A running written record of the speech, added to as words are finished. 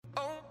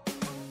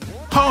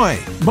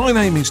Hi, my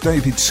name is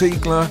David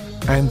Siegler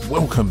and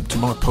welcome to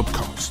my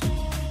podcast.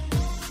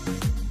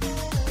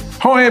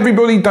 Hi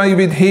everybody,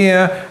 David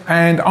here,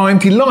 and I'm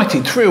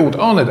delighted, thrilled,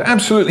 honoured,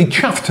 absolutely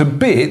chuffed to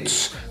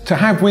bits to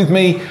have with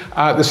me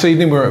this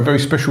evening. We're at a very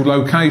special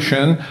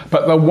location,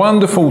 but the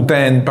wonderful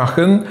Dan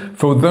Buchan.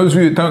 For those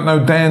of you that don't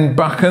know Dan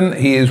Buchan,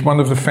 he is one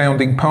of the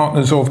founding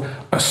partners of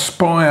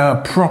Aspire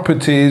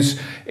Properties.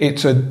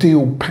 It's a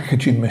deal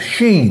packaging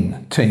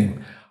machine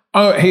team.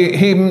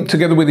 Him,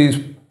 together with his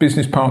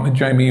business partner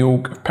Jamie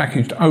York, have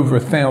packaged over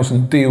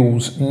 1,000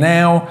 deals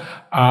now.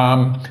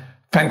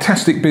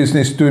 Fantastic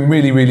business, doing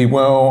really, really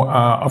well.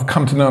 I've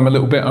come to know him a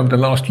little bit over the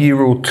last year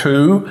or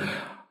two.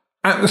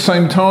 At the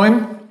same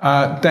time,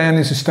 Dan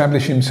is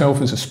establishing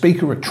himself as a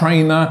speaker, a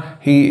trainer.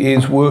 He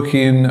is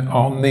working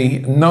on the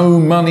No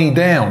Money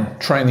Down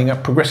training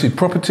at Progressive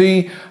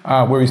Property,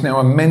 where he's now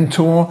a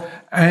mentor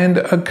and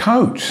a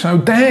coach. So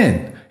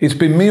Dan, it's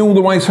been me all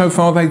the way so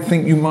far. They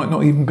think you might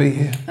not even be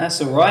here. That's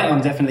all right.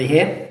 I'm definitely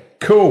here.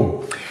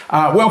 Cool.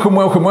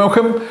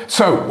 Welcome.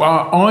 So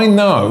I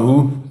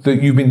know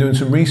that you've been doing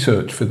some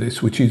research for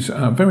this, which is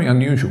very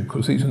unusual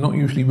because these are not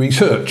usually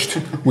researched.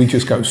 We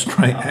just go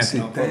straight at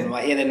it.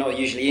 I hear they're not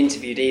usually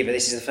interviewed either.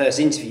 This is the first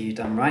interview you've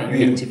done, right? You're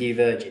an interview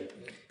virgin.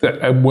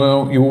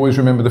 Well, you always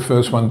remember the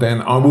first one,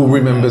 Dan. I will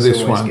remember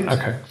this one. Good.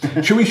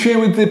 Okay. Shall we share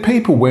with the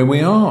people where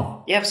we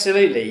are? Yeah,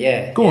 absolutely,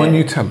 yeah. Go on,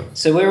 you tell them.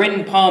 So we're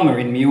in Palma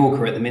in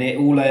Mallorca at the minute,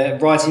 all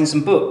writing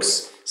some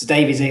books. So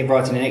David's here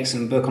writing an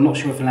excellent book. I'm not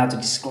sure if I'm allowed to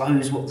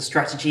disclose what the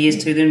strategy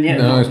is to them yet.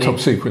 No, it's top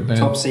secret then.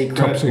 Top secret.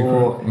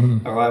 All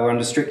right, we're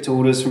under strict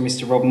orders from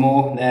Mr. Rob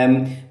Moore.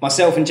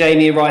 Myself and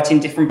Jamie are writing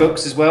different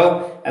books as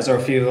well, as are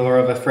a few of our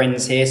other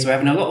friends here. So we're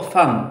having a lot of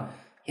fun.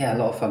 Yeah, a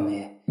lot of fun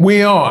here.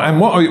 We are.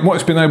 And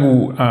what's been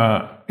able,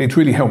 it's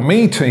really helped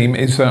me, team,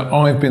 is that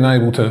I've been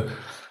able to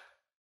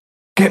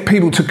get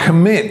people to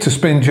commit to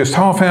spend just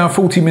half hour,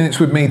 40 minutes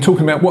with me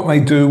talking about what they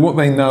do, what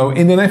they know,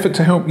 in an effort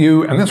to help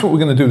you. And that's what we're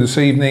going to do this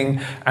evening.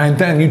 And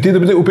Dan, you did a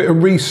little bit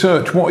of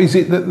research. What is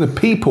it that the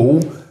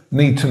people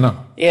need to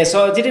know? Yeah,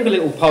 so I did a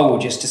little poll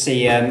just to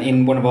see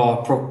in one of our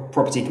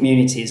property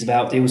communities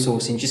about deal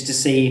sourcing, just to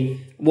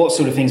see what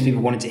sort of things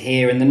people wanted to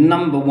hear. And the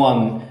number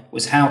one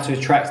was how to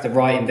attract the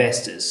right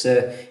investors.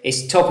 So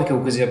it's topical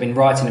because I've been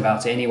writing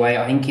about it anyway.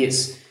 I think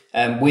it's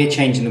we're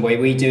changing the way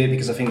we do it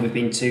because I think we've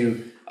been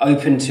too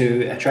open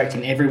to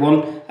attracting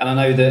everyone. And I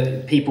know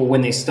that people,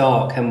 when they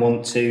start, can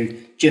want to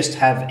just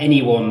have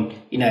anyone,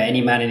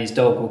 any man and his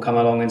dog will come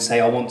along and say,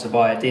 I want to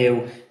buy a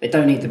deal. They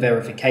don't need the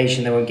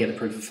verification. They won't get the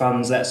proof of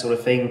funds, that sort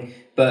of thing.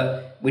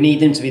 But we need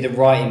them to be the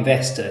right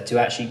investor to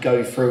actually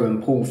go through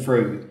and pull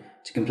through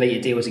to complete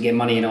a deal to get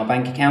money in our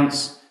bank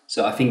accounts.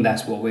 So I think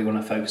that's what we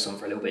want to focus on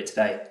for a little bit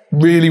today.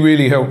 Really,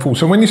 really helpful.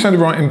 So when you say the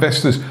right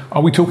investors,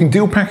 are we talking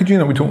deal packaging?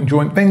 Are we talking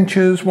joint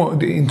ventures?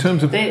 What in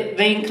terms of?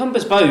 They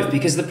encompass both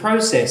because the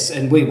process,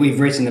 and we've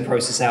written the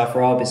process out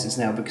for our business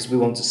now because we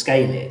want to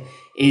scale it,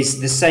 is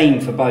the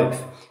same for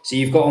both. So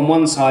you've got on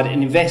one side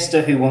an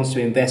investor who wants to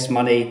invest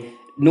money,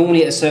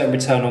 normally at a certain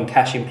return on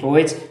cash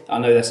employed. I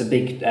know that's a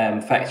big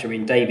factor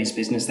in David's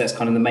business. That's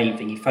kind of the main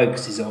thing he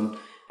focuses on.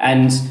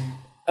 And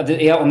on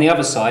the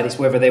other side, it's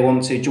whether they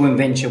want to joint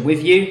venture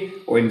with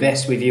you or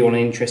invest with you on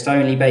an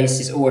interest-only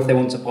basis, or if they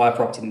want to buy a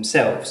property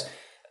themselves.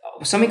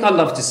 Something I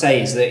love to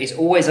say is that it's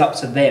always up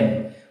to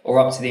them or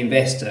up to the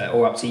investor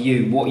or up to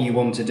you what you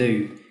want to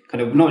do,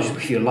 kind of not just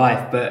with your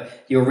life,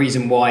 but your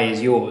reason why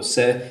is yours.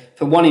 So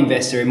for one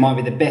investor, it might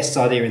be the best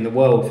idea in the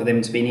world for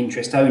them to be an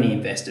interest-only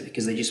investor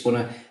because they just want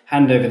to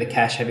hand over the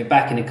cash, have it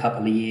back in a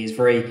couple of years,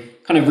 very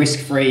kind of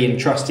risk-free and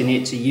trusting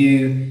it to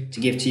you, to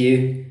give to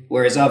you.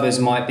 Whereas others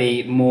might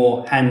be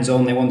more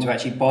hands-on. They want to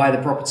actually buy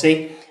the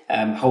property,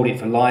 hold it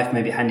for life,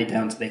 maybe hand it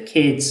down to their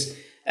kids.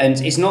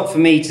 And it's not for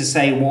me to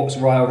say what's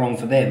right or wrong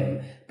for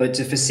them, but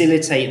to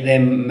facilitate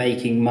them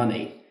making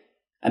money.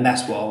 And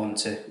that's what I want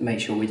to make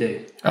sure we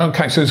do.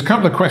 Okay, so there's a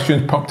couple of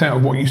questions popped out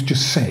of what you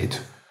just said.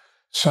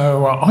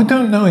 So I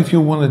don't know if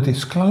you'll want to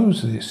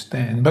disclose this,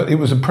 Dan, but it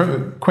was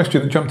a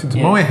question that jumped into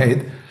my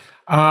head.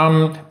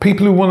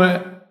 People who want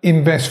to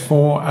invest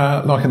for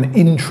like an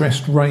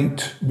interest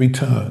rate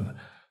return.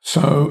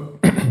 So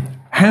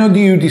how do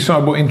you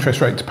decide what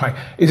interest rate to pay?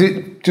 Is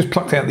it just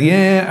plucked out the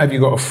air? Have you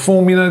got a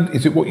formula?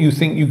 Is it what you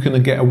think you're going to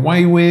get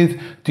away with?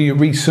 Do you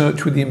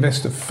research with the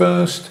investor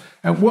first?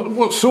 And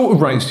what sort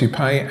of rates do you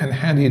pay and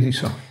how do you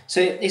decide? So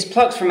it's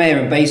plucked from air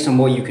and based on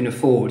what you can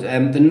afford.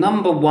 The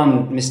number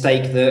one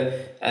mistake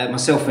that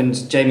myself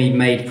and Jamie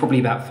made probably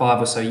about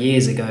 5 or so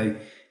years ago,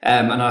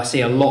 and I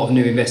see a lot of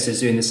new investors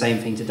doing the same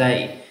thing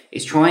today,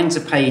 is trying to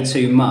pay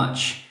too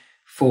much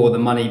for the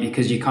money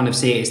because you kind of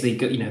see it as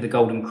the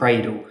golden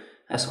cradle.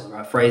 That's not the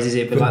right phrase, is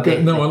it? But like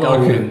the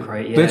golden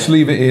cradle. Yeah. Let's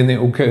leave it in.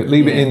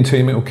 Leave it in,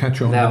 team. It'll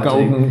catch on. The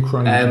golden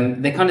cradle.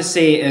 They kind of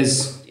see it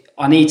as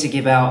I need to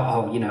give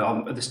out.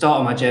 I'm at the start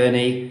of my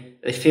journey.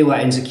 They feel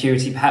that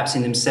insecurity, perhaps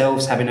in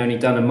themselves, having only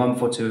done a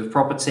month or two of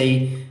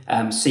property.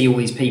 See all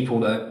these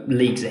people that are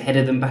leagues ahead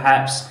of them,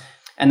 perhaps,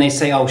 and they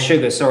say, "Oh,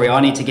 sugar, sorry, I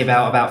need to give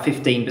out about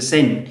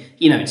 15%,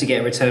 to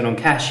get a return on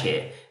cash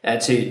here."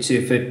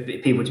 for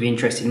people to be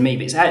interested in me,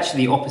 but it's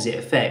actually the opposite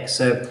effect.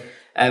 So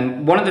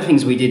one of the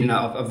things we did, and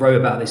I wrote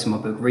about this in my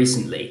book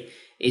recently,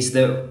 is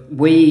that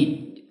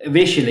we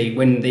initially,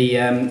 when the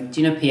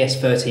do you know PS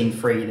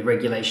 13.3, the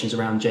regulations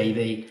around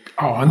JV?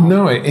 Oh, I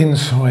know it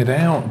inside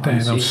out,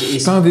 Dan. I've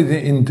studied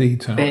it in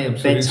detail.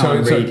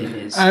 Bedtime reading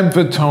is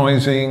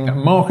advertising,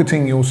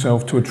 marketing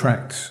yourself to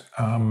attract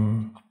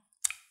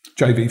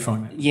JV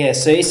finance. Yeah,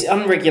 so it's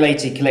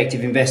unregulated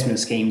collective investment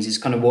schemes is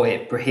kind of what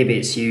it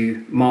prohibits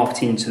you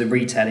marketing to the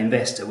retail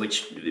investor,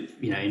 which,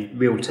 you know, in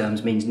real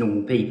terms means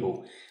normal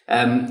people.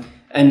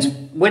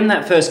 And when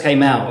that first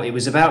came out, it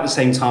was about the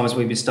same time as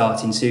we were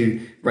starting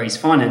to raise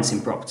finance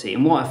in property.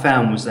 And what I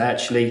found was that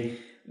actually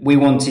we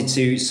wanted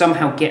to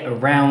somehow get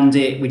around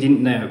it. We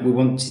didn't know. We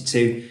wanted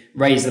to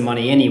raise the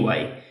money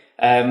anyway.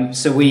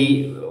 So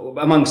we,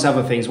 amongst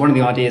other things, one of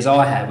the ideas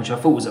I had, which I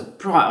thought was a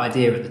bright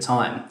idea at the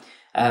time,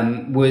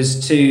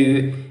 was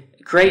to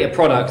create a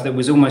product that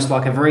was almost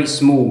like a very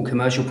small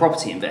commercial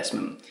property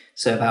investment.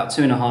 So about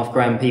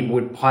 $2,500 people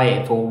would pay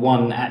it for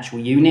one actual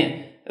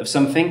unit of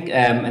something,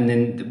 and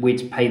then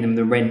we'd pay them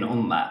the rent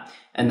on that,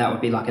 and that would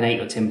be like an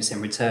 8 or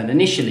 10% return.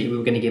 Initially, we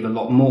were going to give a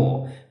lot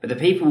more, but the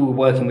people we were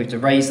working with to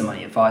raise the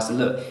money advised that,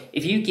 look,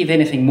 if you give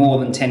anything more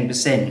than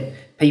 10%,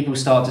 people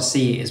start to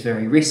see it as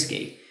very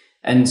risky.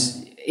 And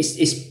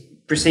it's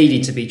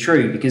proceeded to be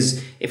true,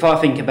 because if I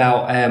think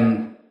about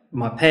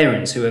my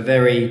parents, who are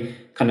very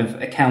kind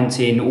of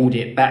accounting,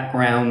 audit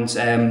background,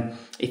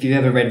 if you've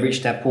ever read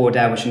Rich Dad, Poor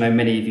Dad, which I know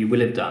many of you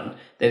will have done,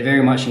 they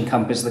very much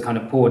encompass the kind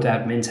of poor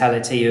dad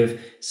mentality of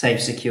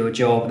safe, secure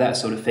job, that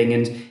sort of thing.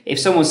 And if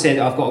someone said,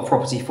 I've got a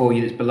property for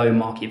you that's below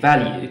market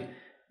value,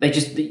 they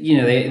just, you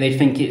know, they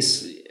think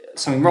it's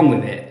something wrong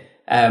with it.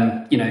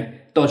 You know,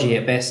 dodgy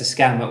at best, a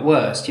scam at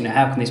worst. You know,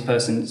 how can this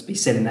person be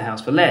selling the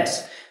house for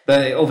less?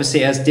 But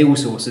obviously, as deal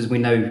sources, we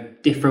know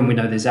different. We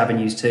know there's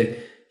avenues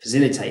to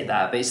facilitate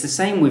that. But it's the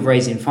same with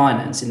raising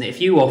finance, in that if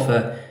you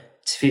offer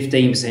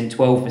 15%,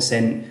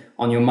 12%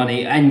 on your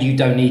money and you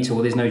don't need to,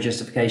 or there's no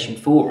justification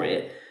for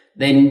it,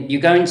 then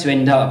you're going to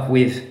end up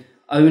with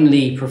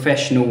only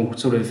professional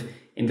sort of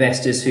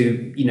investors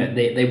who, you know,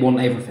 they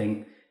want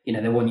everything. You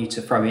know, they want you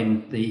to throw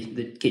in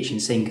the kitchen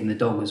sink and the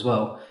dog as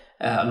well,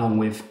 along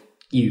with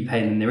you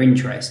paying them their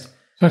interest.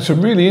 That's a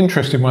really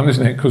interesting one,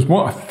 isn't it? Because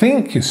what I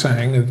think you're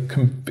saying,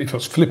 if I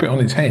flip it on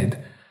its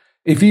head,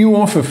 if you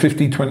offer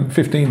 15 to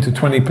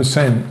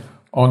 20%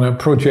 on a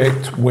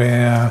project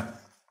where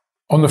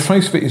on the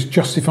face of it is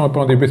justified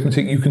by the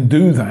arithmetic, you can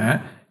do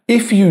that.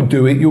 If you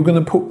do it, you're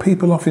going to put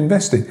people off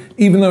investing,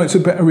 even though it's a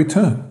better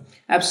return.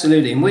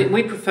 Absolutely. And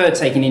we prefer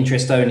taking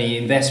interest-only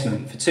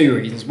investment for two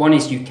reasons. One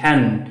is you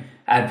can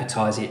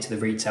advertise it to the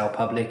retail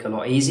public a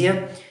lot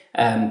easier.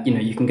 You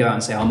know, you can go out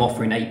and say, I'm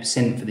offering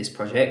 8% for this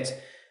project.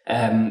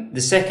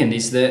 The second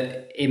is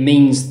that it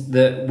means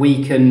that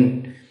we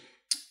can,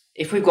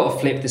 if we've got a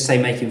flip that's,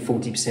 say, making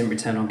 40%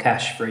 return on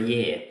cash for a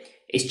year,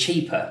 it's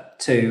cheaper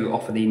to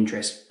offer the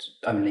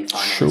interest-only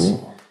finance.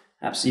 Sure.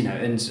 Absolutely, you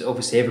know, and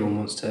obviously everyone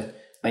wants to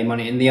make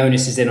money, and the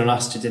onus is then on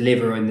us to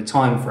deliver in the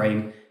time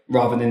frame,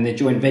 rather than the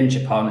joint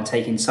venture partner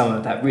taking some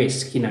of that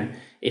risk. You know,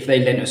 if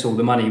they lent us all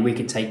the money, we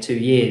could take 2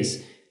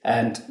 years,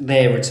 and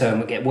their return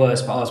would get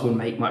worse, but ours wouldn't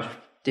make much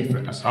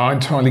difference. I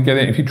entirely get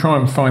it. If you try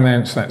and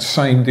finance that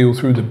same deal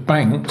through the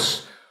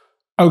banks,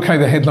 okay,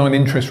 the headline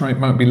interest rate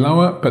might be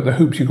lower, but the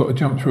hoops you've got to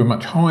jump through are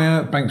much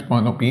higher. Banks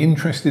might not be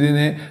interested in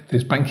it.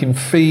 There's banking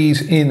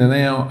fees in and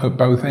out at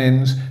both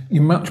ends.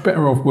 You're much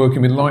better off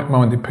working with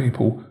like-minded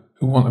people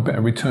who want a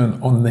better return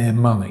on their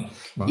money.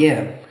 Right?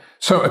 Yeah.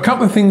 So a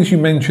couple of things you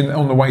mentioned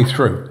on the way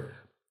through.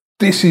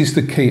 This is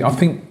the key. I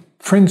think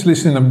friends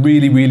listening are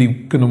really, really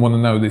going to want to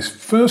know this.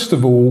 First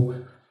of all,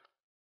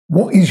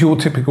 what is your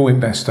typical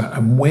investor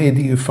and where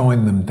do you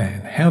find them,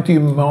 Dan? How do you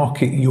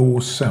market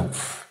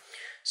yourself?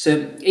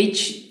 So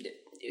each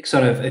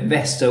sort of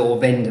investor or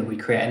vendor we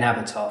create an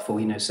avatar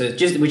for, you know, so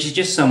which is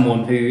just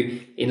someone who,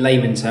 in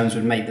layman terms,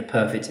 would make the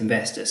perfect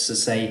investor. So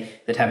say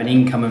they'd have an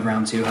income of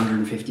around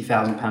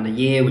 £250,000 a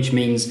year, which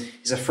means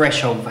it's a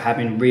threshold for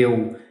having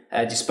real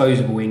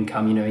disposable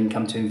income, you know,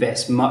 income to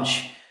invest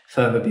much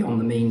further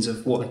beyond the means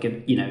of what they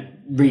could, you know,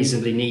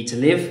 reasonably need to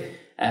live.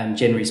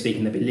 Generally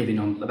speaking, they'll be living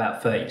on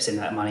about 30% of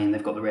that money, and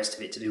they've got the rest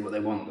of it to do what they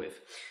want with.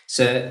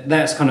 So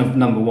that's kind of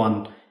number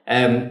one.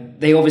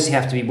 They obviously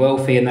have to be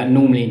wealthy, and that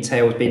normally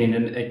entails being in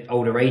an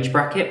older age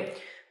bracket.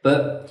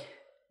 But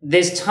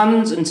there's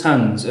tons and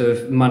tons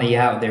of money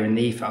out there in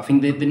the ether. I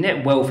think the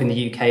net wealth in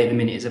the UK at the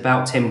minute is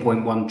about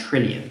 10.1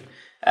 trillion.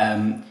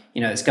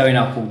 You know, it's going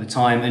up all the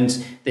time,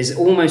 and there's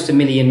almost 1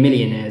 million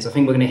millionaires. I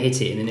think we're going to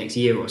hit it in the next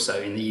year or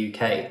so in the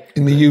UK.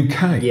 In the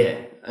UK? Yeah.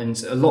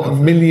 And a lot of...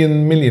 A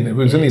million. It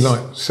was only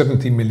like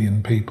 70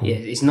 million people. Yeah,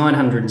 it's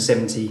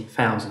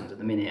 970,000 at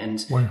the minute.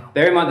 And wow.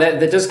 bear in mind,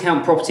 that does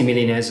count property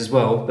millionaires as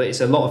well, but it's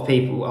a lot of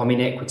people, I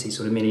mean, equity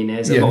sort of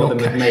millionaires. A lot of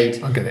them have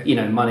made, you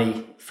know,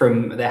 money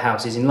from their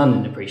houses in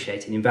London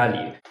appreciating in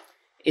value.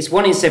 It's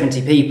 1 in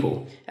 70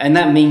 people. And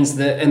that means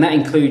that, and that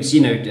includes,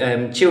 you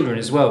know, children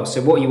as well.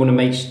 So what you want to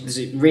make,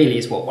 really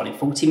is what, 1 in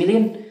 40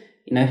 million?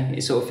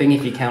 It's sort of thing.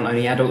 If you count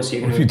only adults,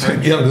 you're going to. If you take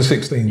the under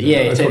 16s.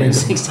 Yeah, take the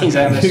 16s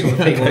out of the sort of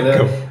thing,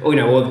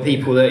 or the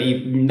people that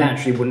you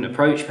naturally wouldn't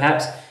approach,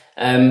 perhaps.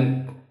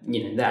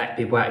 That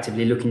people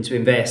actively looking to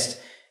invest.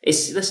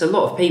 That's a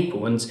lot of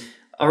people, and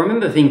I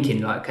remember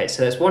thinking, like, okay,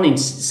 so that's 1 in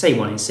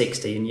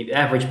 60, and the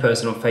average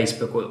person on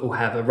Facebook will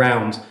have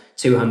around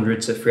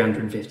 200 to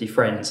 350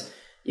 friends.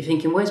 You're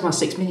thinking, where's my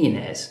 6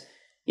 millionaires?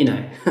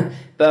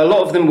 But a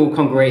lot of them will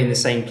congregate in the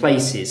same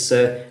places.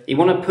 So you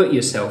want to put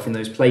yourself in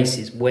those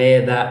places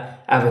where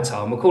that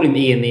avatar, and we'll call him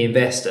Ian the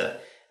investor,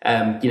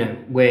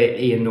 where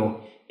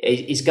Ian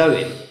is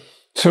going.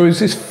 So is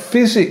this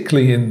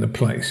physically in the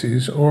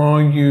places, or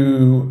are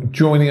you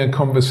joining a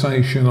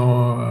conversation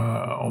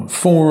on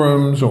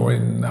forums or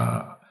in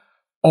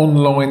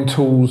online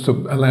tools that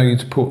allow you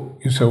to put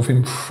yourself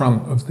in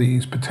front of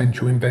these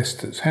potential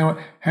investors? How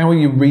are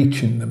you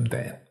reaching them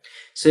then?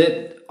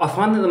 So I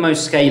find that the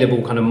most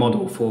scalable kind of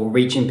model for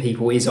reaching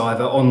people is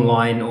either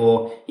online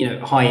or,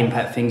 high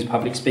impact things,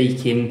 public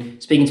speaking.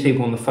 Speaking to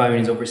people on the phone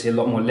is obviously a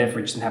lot more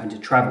leverage than having to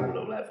travel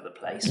all over the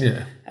place.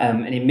 Yeah.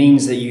 And it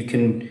means that you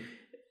can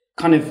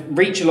kind of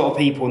reach a lot of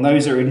people, and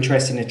those that are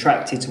interested and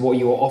attracted to what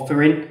you're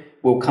offering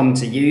will come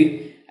to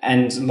you.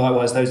 And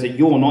likewise, those that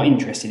you're not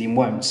interested in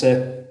won't.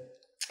 So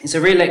it's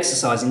a real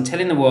exercise in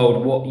telling the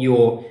world what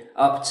you're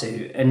up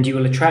to, and you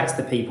will attract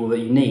the people that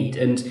you need.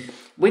 And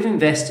with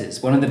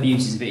investors, one of the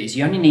beauties of it is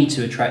you only need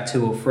to attract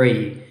 2 or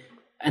 3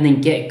 and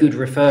then get good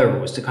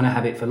referrals to kind of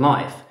have it for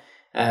life.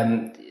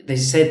 They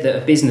said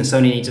that a business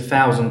only needs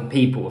 1,000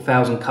 people,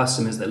 1,000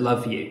 customers that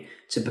love you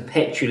to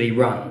perpetually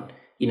run.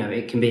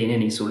 It can be in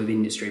any sort of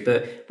industry,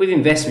 but with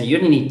investment, you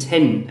only need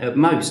 10 at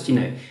most.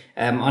 I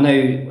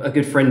know a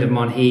good friend of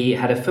mine, he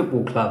had a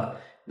football club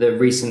that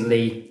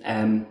recently,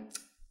 a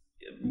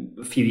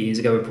few years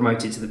ago, were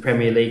promoted to the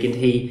Premier League, and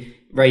he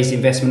raised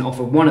investment off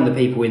of one of the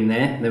people in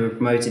there. They were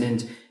promoted,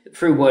 and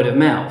through word of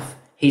mouth,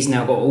 he's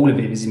now got all of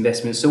his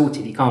investments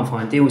sorted. He can't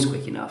find deals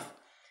quick enough.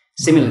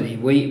 Similarly,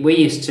 we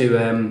used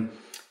to,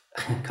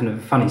 kind of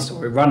a funny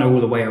story, run all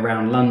the way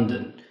around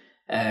London,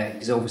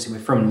 because obviously we're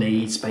from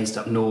Leeds, based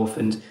up north,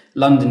 and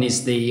London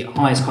is the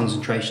highest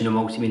concentration of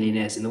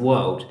multimillionaires in the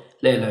world,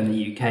 let alone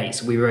the UK,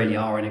 so we really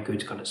are in a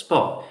good kind of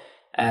spot.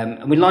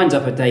 And we lined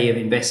up a day of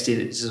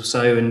investors or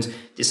so and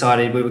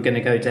decided we were going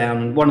to go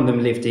down, and one of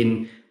them lived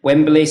in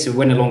Wembley, so we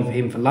went along for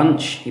him for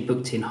lunch. He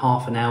booked in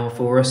half an hour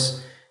for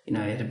us. He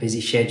had a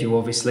busy schedule,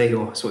 obviously,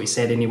 or that's what he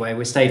said anyway.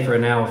 We stayed for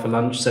an hour for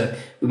lunch, so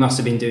we must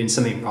have been doing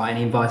something right, and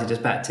he invited us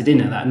back to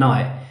dinner that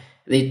night.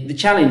 The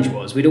challenge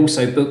was we'd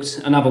also booked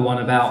another one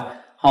about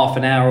half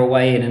an hour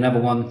away and another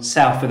one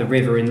south of the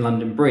river in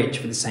London Bridge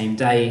for the same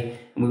day,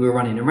 and we were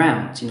running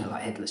around,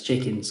 like headless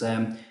chickens,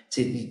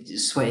 to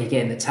sweaty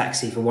getting the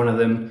taxi for one of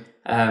them.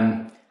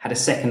 Had a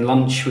second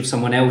lunch with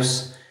someone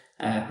else,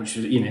 which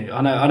was,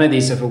 I know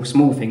these are all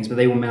small things, but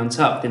they all mount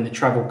up. Then the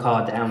travel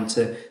car down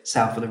to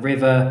south of the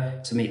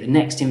river to meet the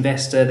next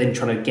investor, then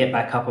trying to get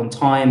back up on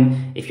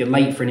time. If you're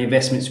late for an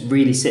investment, it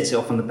really sets it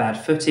off on the bad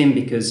footing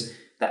because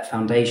that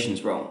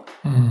foundation's wrong.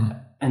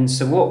 And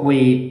so what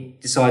we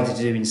decided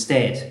to do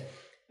instead,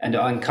 and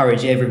I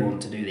encourage everyone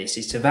to do this,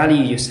 is to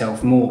value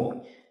yourself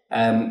more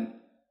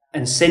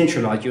and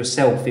centralize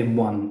yourself in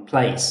one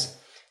place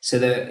so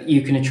that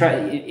you can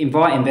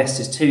invite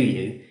investors to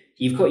you.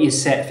 You've got your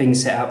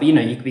things set up, but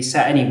you could be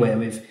sat anywhere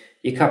with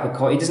your cup of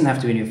coffee. It doesn't have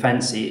to be anything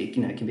fancy, it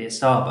can be at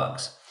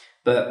Starbucks.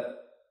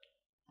 But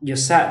you're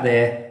sat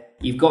there,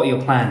 you've got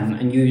your plan,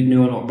 and you're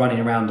not running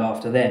around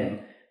after them.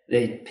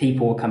 The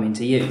people are coming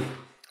to you.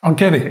 I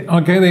get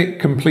it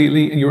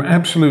completely. You're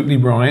absolutely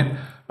right.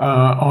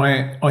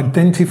 I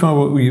identify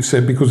what you've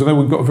said, because although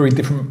we've got a very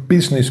different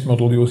business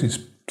model, yours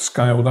is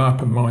scaled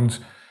up and mine's,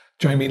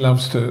 Jamie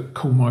loves to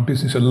call my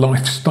business a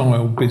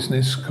lifestyle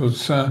business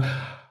because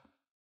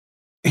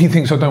he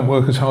thinks I don't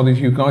work as hard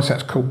as you guys.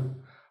 That's cool.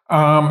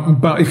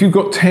 But if you've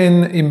got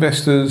 10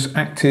 investors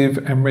active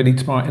and ready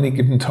to buy at any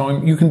given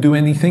time, you can do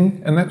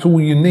anything, and that's all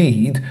you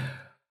need.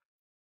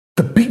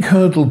 The big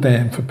hurdle,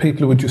 Dan, for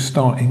people who are just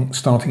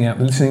starting out,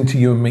 listening to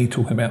you and me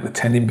talking about the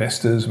 10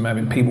 investors and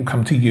having people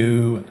come to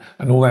you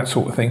and all that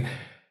sort of thing,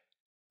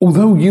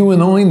 although you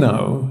and I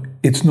know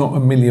it's not a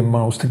million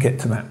miles to get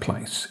to that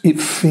place,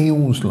 it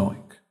feels like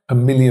a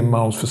million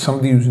miles for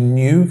somebody who's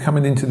new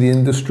coming into the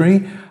industry.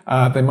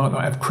 They might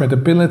not have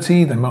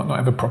credibility, they might not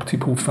have a property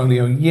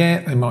portfolio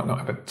yet, they might not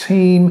have a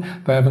team,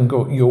 they haven't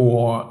got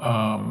your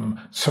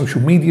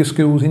social media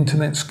skills,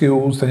 internet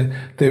skills,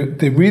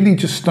 they're really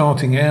just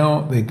starting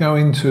out, they're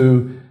going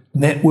to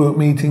network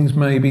meetings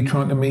maybe,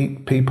 trying to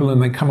meet people,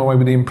 and they come away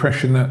with the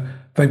impression that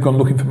they've gone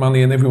looking for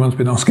money and everyone's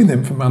been asking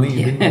them for money.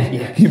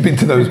 You've been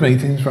to those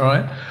meetings,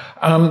 right?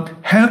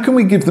 How can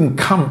we give them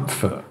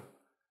comfort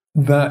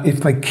that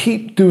if they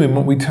keep doing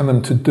what we tell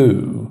them to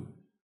do,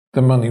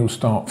 the money will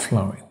start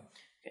flowing?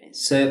 Okay,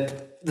 so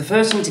the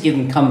first thing to give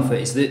them comfort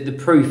is that the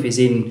proof is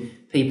in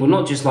people,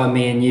 not just like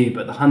me and you,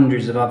 but the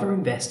hundreds of other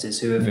investors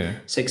who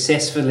have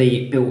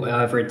successfully built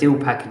either a deal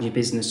packaging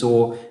business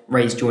or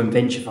raised joint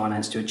venture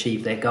finance to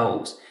achieve their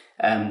goals.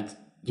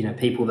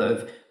 People that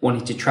have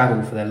wanted to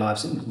travel for their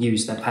lives and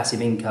use their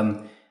passive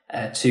income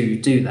to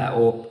do that,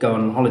 or go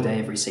on holiday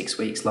every 6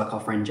 weeks like our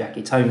friend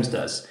Jackie Tomes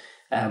does,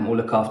 or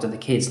look after the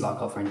kids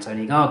like our friend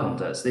Tony Gargan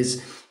does.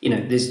 There's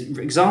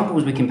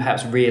examples we can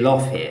perhaps reel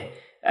off here.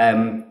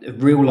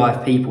 Real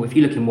life people. If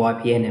you look in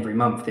YPN every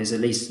month, there's at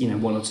least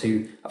one or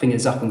two. I think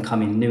there's up and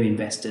coming new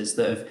investors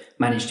that have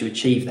managed to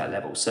achieve that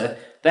level. So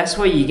that's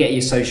where you get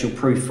your social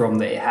proof from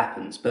that it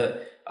happens.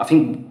 But I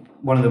think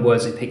one of the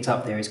words I picked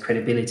up there is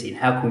credibility, and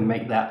how can we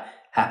make that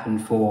happen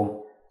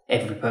for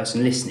every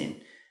person listening?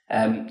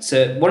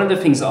 So one of the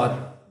things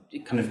that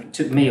kind of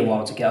took me a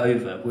while to get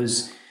over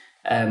was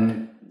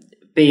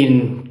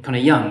being kind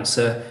of young.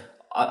 So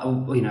I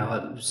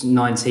was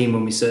 19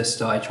 when we first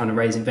started trying to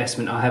raise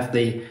investment. I have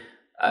the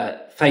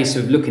face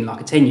of looking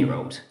like a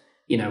 10-year-old,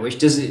 which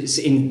does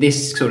in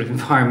this sort of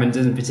environment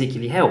doesn't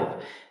particularly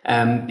help.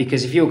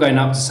 Because if you're going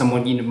up to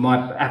someone, my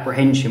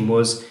apprehension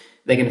was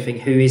they're going to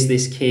think, who is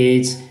this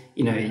kid?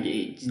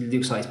 It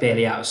looks like he's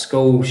barely out of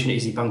school.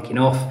 Is he bunking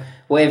off?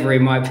 Whatever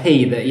it might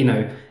be that,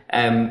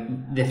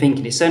 they're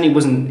thinking. It certainly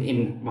wasn't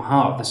in my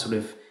heart the sort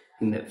of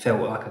thing that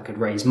felt like I could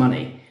raise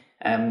money.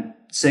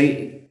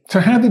 So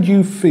how did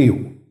you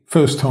feel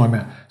first time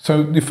out?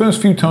 So the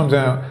first few times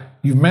out,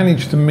 you've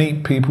managed to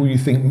meet people you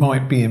think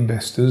might be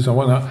investors. I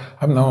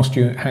haven't asked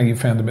you how you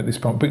found them at this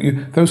point, but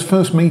those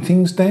first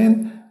meetings,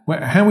 Dan,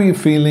 how were you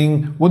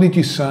feeling? What did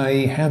you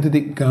say? How did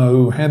it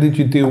go? How did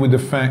you deal with the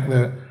fact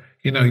that,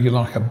 you're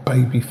like a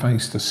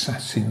baby-faced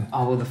assassin?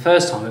 Oh, well, the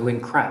first time it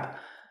went crap.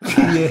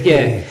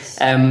 Yes.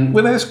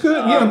 Well, that's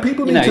good.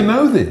 People need to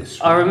know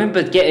this. I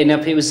remember getting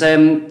up, it was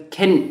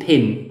Kent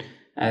Pinn,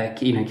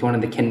 one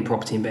of the Kent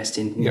Property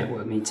Investing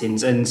Network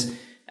meetings, and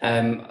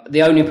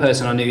the only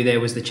person I knew there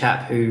was the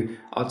chap who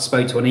I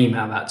spoke to on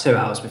email about 2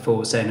 hours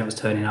before, saying I was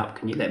turning up.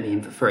 Can you let me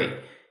in for free?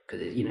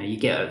 Because you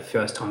get a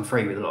first time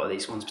free with a lot of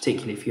these ones,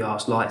 particularly if you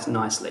ask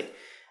nicely.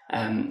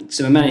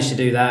 So I managed to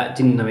do that.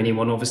 Didn't know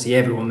anyone. Obviously,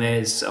 everyone there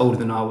is older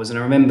than I was, and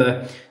I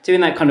remember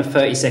doing that kind of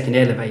 30-second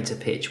elevator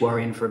pitch,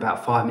 worrying for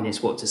about 5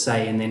 minutes what to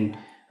say, and then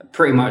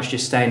pretty much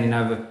just standing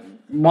over.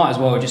 Might as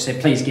well just say,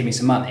 "Please give me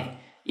some money."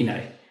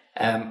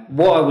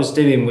 What I was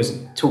doing was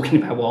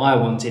talking about what I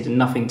wanted and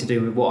nothing to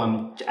do with what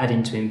I'm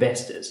adding to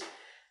investors.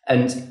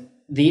 And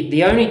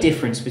the only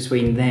difference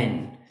between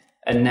then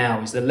and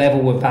now is the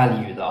level of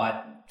value that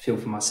I feel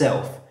for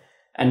myself.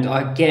 And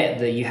I get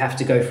that you have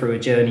to go through a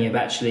journey of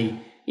actually,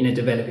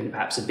 developing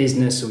perhaps a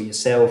business or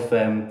yourself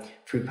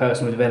through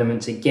personal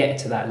development to get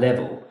to that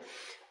level.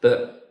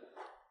 But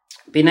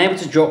being able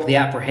to drop the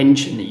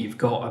apprehension that you've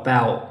got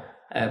about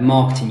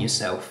marketing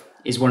yourself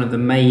is one of the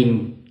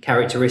main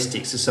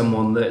characteristics of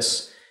someone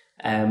that's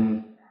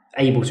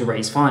able to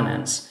raise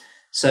finance.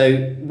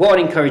 So what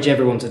I'd encourage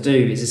everyone to do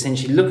is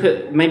essentially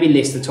maybe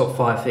list the top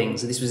 5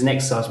 things. This was an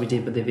exercise we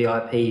did with the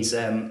VIPs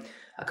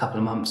a couple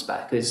of months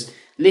back, is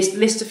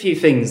list a few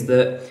things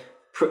that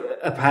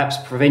are perhaps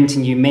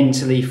preventing you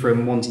mentally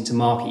from wanting to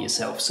market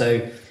yourself.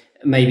 So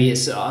maybe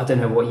it's, I don't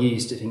know what you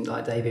used to think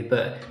like, David,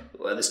 but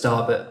at the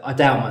start, but I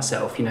doubt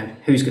myself,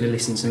 who's going to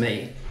listen to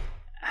me?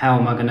 How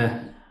am I going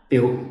to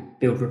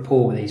build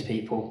rapport with these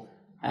people?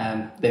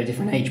 They're a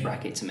different age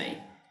bracket to me.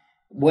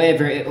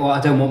 I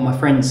don't want my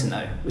friends to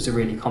know was a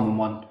really common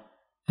one.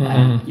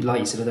 Like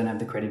you said, I don't have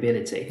the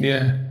credibility.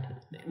 Yeah.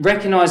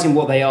 Recognizing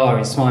what they are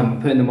is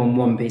fine, putting them on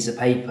one piece of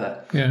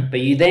paper. Yeah.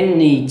 But you then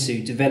need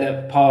to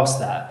develop past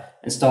that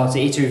and start to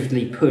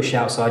iteratively push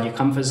outside your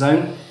comfort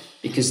zone,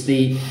 because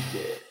the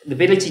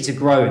ability to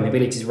grow and the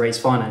ability to raise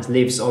finance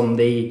lives on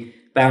the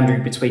boundary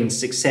between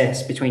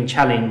success, between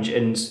challenge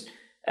and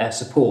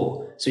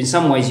support. So in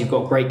some ways, you've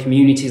got great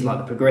communities like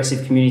the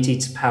progressive community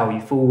to power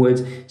you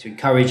forward, to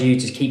encourage you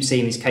to keep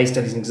seeing these case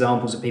studies and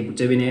examples of people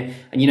doing it.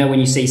 And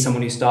when you see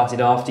someone who started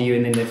after you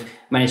and then they've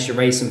managed to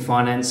raise some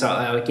finance,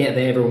 I get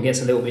there, everyone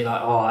gets a little bit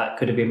like, oh, that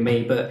could have been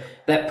me, but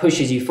that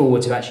pushes you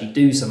forward to actually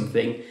do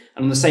something.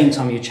 And at the same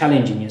time, you're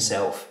challenging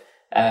yourself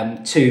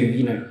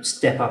to,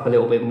 step up a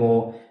little bit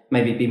more,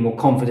 maybe be more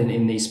confident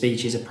in these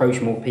speeches,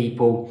 approach more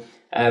people.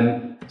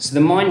 So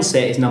the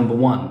mindset is number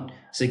one.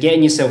 So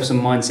getting yourself some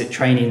mindset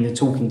training and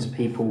talking to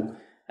people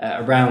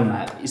around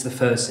that is the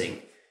first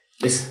thing.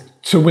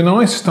 So when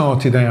I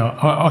started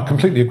out, I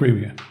completely agree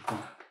with you.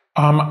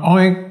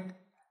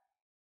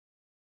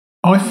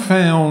 I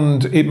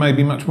found it made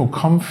me much more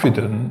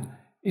confident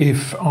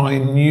if I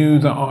knew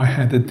that I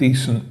had a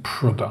decent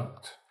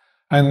product.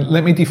 And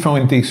let me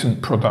define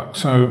decent product.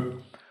 So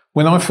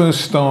when I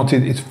first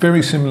started, it's a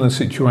very similar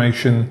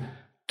situation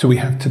to we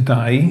have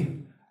today.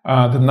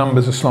 The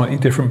numbers are slightly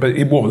different, but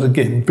it was,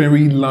 again,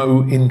 very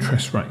low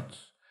interest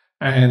rates.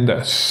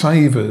 And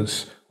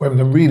savers were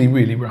having a really,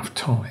 really rough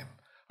time.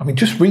 I mean,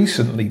 just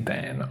recently,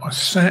 Dan, I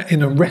sat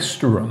in a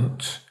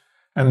restaurant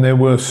and there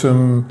were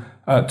some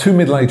 2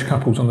 middle-aged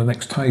couples on the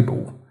next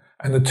table.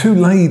 And the 2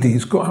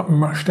 ladies got up and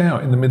rushed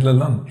out in the middle of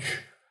lunch.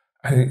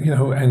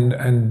 And,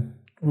 and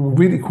were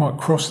really quite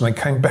cross. And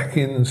they came back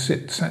in and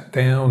sat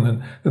down.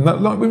 And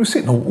like we were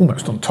sitting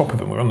almost on top of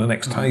them. We were on the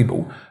next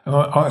table.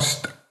 And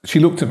she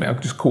looked at me, I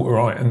just caught her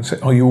eye and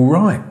said, "Are you all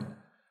right?"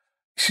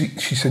 She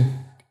said,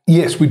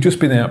 "Yes, we've just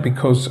been out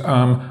because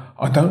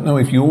I don't know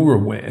if you're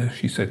aware,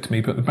 she said to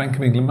me, but the Bank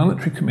of England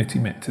Monetary Committee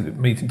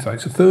meeting today.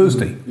 It's a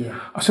Thursday. Yeah.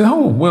 I said,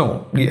 oh,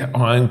 well, yeah,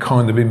 I'm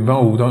kind of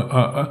involved.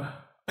 Are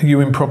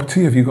you in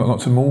property? Have you got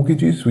lots of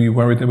mortgages? Were you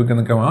worried they were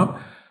going to go up?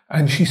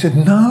 And she said,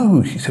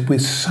 no. She said, we're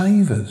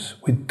savers.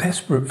 We're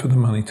desperate for the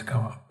money to go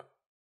up.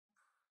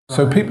 Right.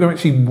 So people are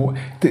actually,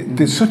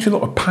 there's such a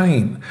lot of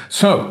pain.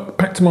 So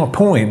back to my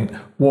point,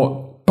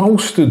 what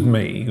bolstered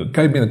me,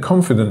 gave me the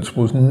confidence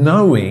was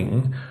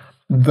knowing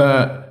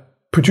that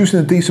producing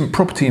a decent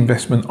property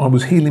investment, I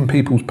was healing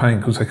people's pain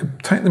because they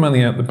could take the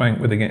money out of the bank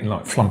where they're getting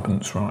like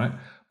flumpence, right?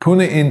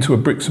 Putting it into a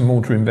bricks and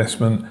mortar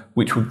investment,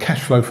 which would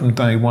cash flow from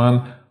day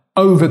one.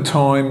 Over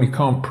time, you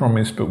can't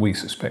promise, but we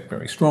suspect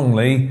very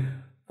strongly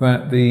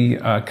that the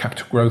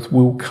capital growth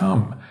will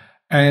come.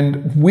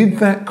 And with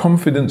that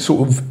confidence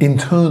sort of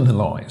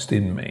internalized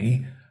in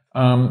me,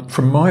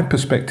 from my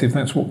perspective,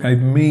 that's what gave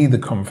me the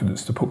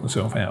confidence to put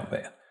myself out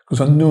there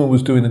because I knew I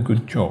was doing a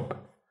good job.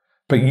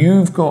 But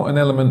you've got an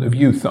element of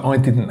youth that I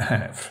didn't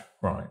have,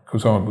 right?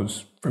 Because I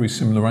was very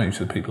similar age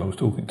to the people I was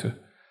talking to.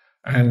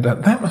 And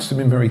that must have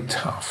been very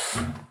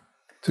tough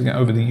to get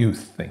over the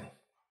youth thing.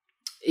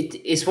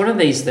 It's one of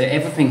these that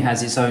everything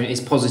has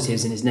its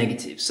positives and its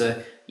negatives.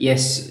 So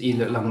yes, you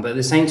look long, but at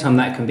the same time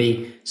that can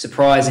be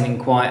surprising and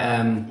quite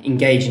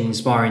engaging and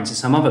inspiring to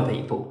some other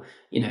people.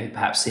 You know,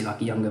 perhaps see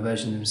like a younger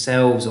version of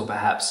themselves, or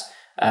perhaps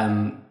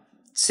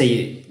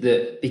see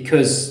that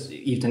because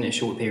you've done it a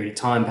short period of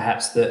time,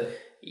 perhaps that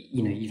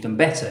you know you've done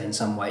better in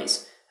some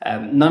ways.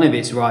 None of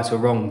it's right or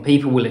wrong.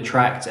 People will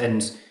attract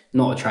and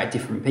not attract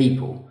different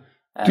people.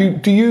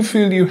 Do you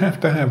feel you have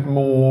to have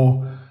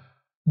more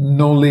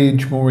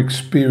knowledge, more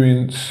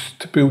experience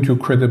to build your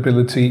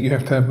credibility? You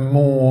have to have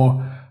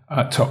more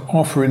to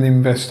offer an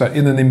investor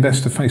in an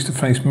investor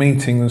face-to-face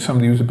meeting than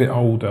somebody who's a bit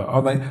older?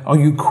 Are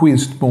you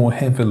quizzed more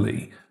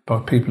heavily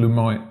by people who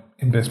might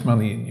invest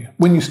money in you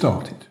when you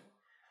started?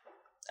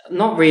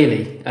 Not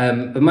really,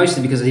 but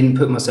mostly because I didn't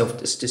put myself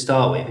to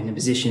start with in a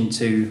position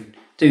to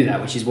do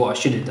that, which is what I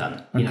should have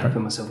done. You know,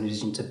 put myself in a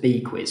position to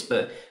be quizzed.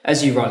 But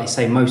as you rightly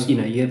say,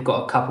 you've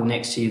got a couple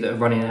next to you that are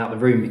running out of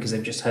the room because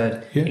they've just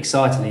heard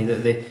excitedly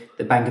that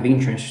the Bank of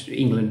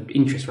England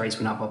interest rates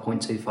went up by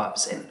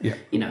 0.25%. Yeah.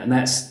 You know, and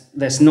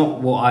that's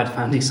not what I'd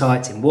found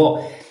exciting.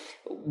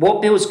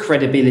 What builds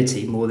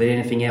credibility more than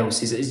anything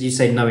else is, as you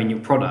say, knowing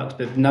your product,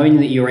 but knowing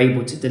that you're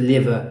able to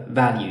deliver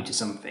value to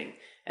something.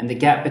 And the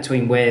gap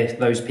between where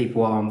those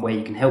people are and where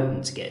you can help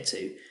them to get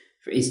to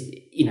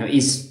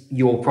is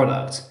your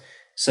product.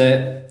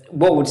 So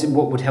what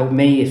would help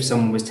me if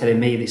someone was telling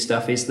me this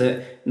stuff is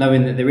that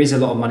knowing that there is a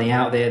lot of money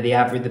out there.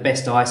 The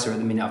best ISA at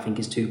the minute I think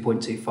is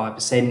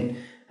 2.25%.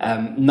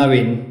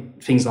 Knowing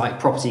things like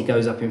property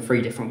goes up in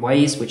 3 different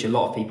ways, which a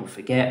lot of people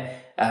forget.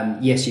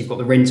 Yes, you've got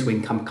the rental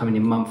income coming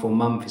in month on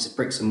month. It's a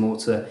bricks and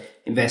mortar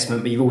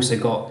investment, but you've also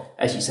got,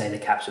 as you say, the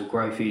capital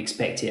growth. You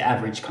expect it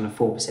average kind of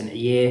 4% a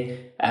year,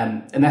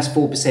 and that's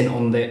 4%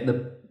 on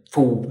the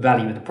full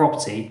value of the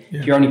property. Yeah.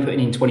 If you're only putting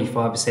in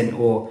 25%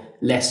 or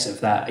less of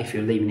that, if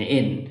you're leaving it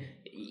in,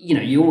 you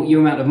know, your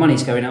amount of money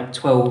is going up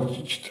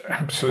 12.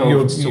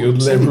 Absolutely, you're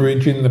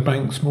leveraging the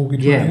bank's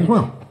mortgage rate as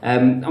well.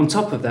 On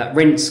top of that,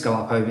 rents go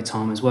up over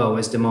time as well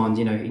as demand,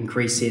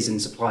 increases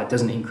and supply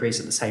doesn't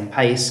increase at the same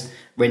pace.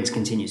 Rents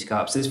continue to go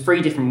up. So there's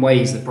 3 different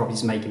ways that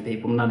property's making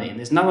people money, and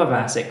there's no other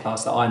asset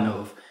class that I know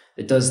of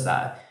that does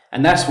that.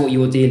 And that's what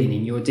you're dealing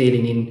in. You're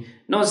dealing in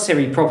not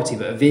necessarily property,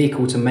 but a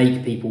vehicle to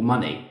make people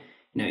money.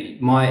 You know,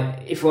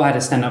 if I had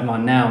a stand-up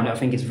line now, and I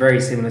think it's very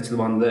similar to the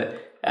one that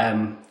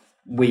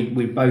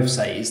we both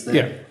say, is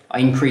that I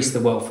increase the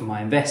wealth of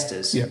my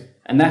investors. Yeah.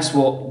 And that's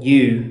what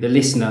you, the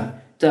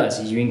listener, does,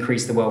 is you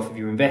increase the wealth of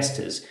your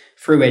investors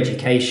through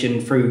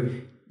education,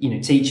 through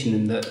teaching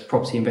them that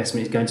property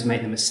investment is going to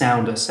make them a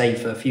sounder,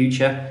 safer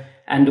future,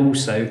 and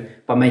also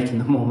by making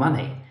them more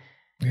money.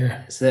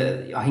 Yeah.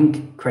 So I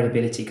think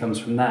credibility comes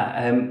from that.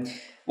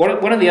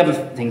 One of the other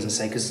things I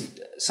say, because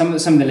some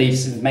of the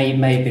leaders may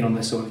have been on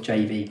the sort of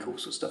JV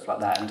course or stuff like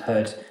that and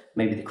heard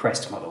maybe the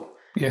CREST model.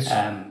 Yes.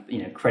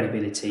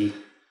 Credibility.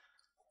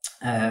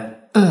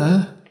 That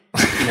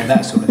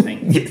sort of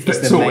thing. Yes,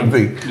 that sort of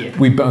thing. Yeah.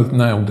 We both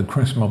nailed the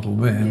CREST model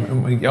there.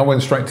 Yeah. I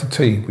went straight to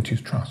T, which is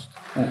trust.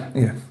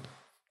 Yeah.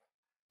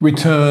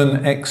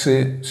 Return,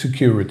 exit,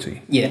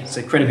 security. Yeah,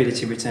 so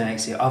credibility, return,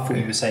 exit. I thought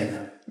you were saying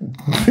that.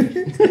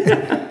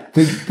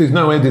 There's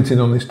no editing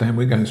on this, Dan.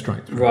 We're going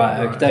straight through. Right,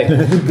 okay.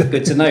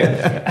 Good to know.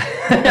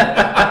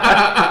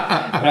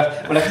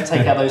 We'll have to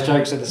take out those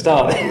jokes at the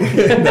start.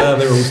 No,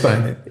 they're all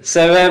staying in.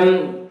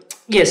 So,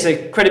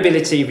 so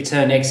credibility,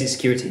 return, exit,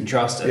 security, and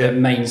trust are the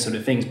main sort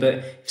of things. But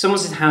if someone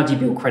says, how do you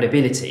build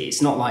credibility?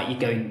 It's not like you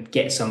go and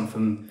get some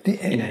from,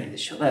 the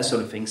shop, that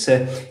sort of thing.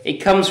 So it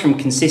comes from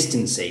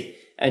consistency.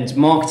 And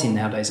marketing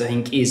nowadays, I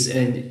think, is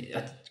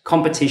a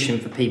competition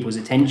for people's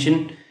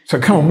attention. So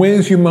come on,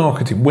 where's your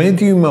marketing? Where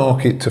do you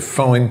market to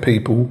find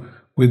people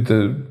with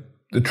the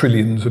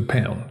trillions of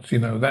pounds?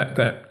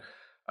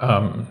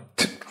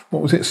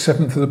 What was it,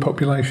 1/7 of the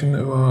population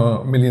who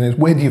are millionaires?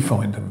 Where do you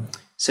find them?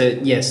 So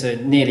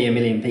nearly 1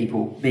 million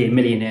people being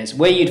millionaires.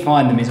 Where you'd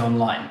find them is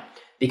online.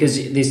 because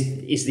this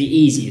is the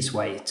easiest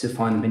way to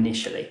find them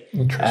initially.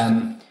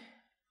 Interesting.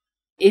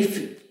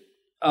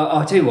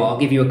 I'll tell you what, I'll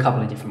give you a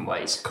couple of different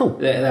ways. Cool.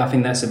 I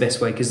think that's the best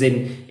way, because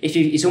then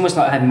it's almost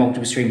like having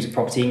multiple streams of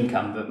property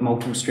income, but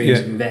multiple streams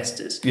of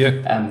investors.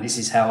 Yeah. This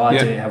is how I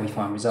do it, how we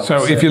find results.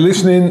 So if you're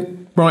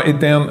listening, write it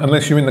down.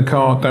 Unless you're in the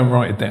car, don't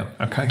write it down.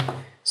 Okay.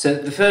 So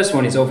the first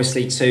one is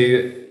obviously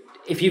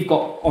if you've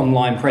got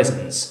online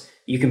presence,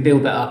 you can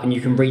build that up and you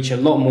can reach a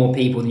lot more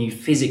people than you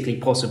physically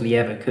possibly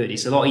ever could.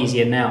 It's a lot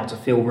easier now to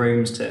fill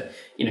rooms, to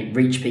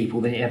reach people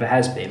than it ever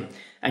has been.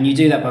 And you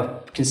do that by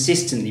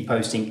consistently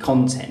posting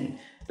content.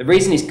 The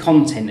reason is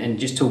content, and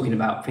just talking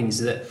about things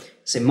that,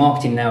 so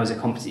marketing now is a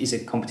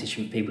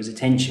competition for people's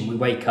attention. We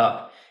wake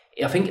up,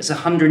 I think it's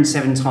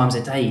 107 times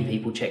a day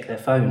people check their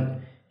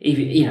phone.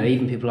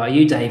 Even people like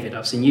you, David,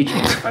 I've seen you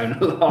check your phone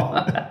a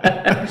lot.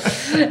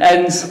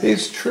 And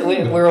it's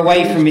true. We're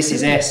away from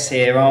Mrs. S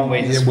here, aren't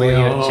we? That's we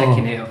are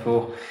checking it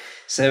for.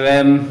 So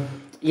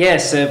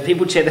so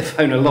people check their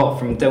phone a lot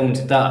from dawn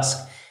to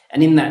dusk.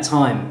 And in that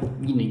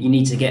time, you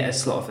need to get a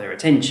slot of their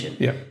attention.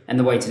 Yeah. And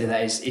the way to do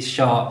that is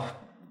sharp,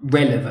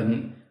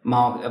 relevant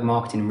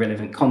marketing and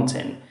relevant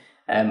content,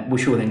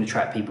 which will then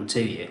attract people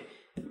to you.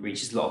 It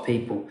reaches a lot of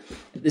people.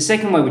 The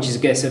second way, which is, I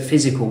guess, a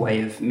physical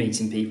way of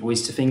meeting people,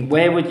 is to think,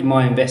 where would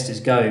my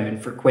investors go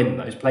and frequent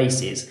those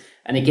places?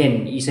 And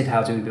again, you said,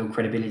 how do we build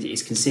credibility?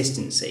 It's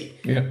consistency.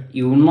 Yeah.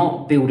 You will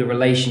not build a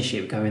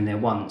relationship going there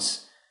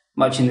once,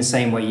 much in the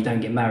same way you don't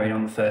get married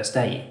on the first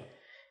date.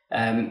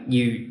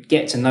 You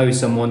get to know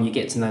someone, you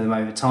get to know them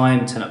over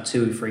time, turn up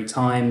 2 or 3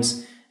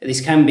 times.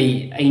 This can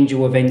be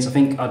angel events. I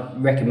think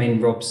I'd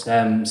recommend Rob's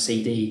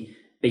CD,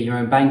 Be Your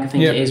Own Bank, I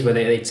think it is, where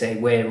they'd say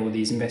where all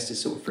these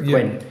investors sort of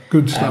frequent. Yeah.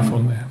 Good stuff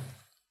on there.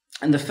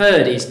 And the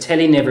third is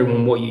telling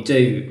everyone what you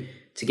do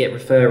to get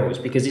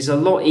referrals, because it's a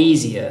lot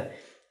easier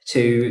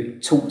to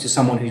talk to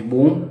someone who's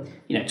warm,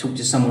 talk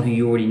to someone who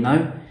you already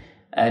know.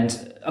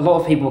 And a lot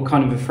of people are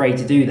kind of afraid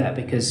to do that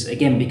because of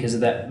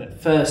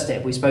that first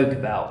step we spoke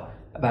about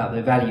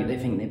the value they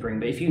think they bring.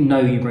 But if you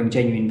know you bring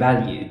genuine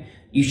value,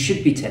 you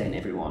should be telling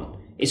everyone.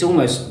 It's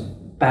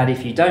almost bad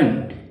if you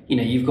don't.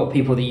 You've got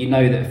people that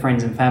that are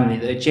friends and family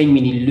that are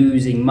genuinely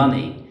losing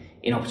money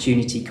in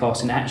opportunity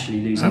costs and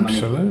actually losing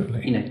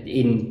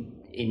money,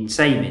 in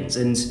savings.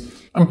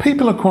 And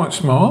people are quite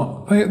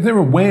smart. They're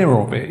aware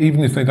of it,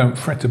 even if they don't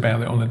fret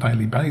about it on a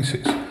daily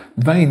basis.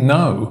 They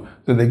know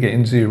that they're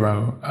getting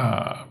zero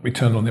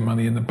return on their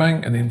money in the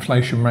bank, and the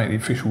inflation rate, the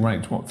official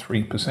rate is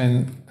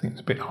 3%. I think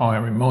it's a bit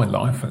higher in my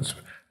life.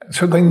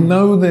 So they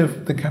know their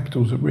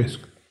capital's at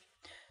risk.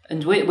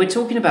 And we're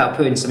talking about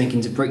putting something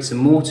into bricks and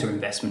mortar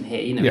investment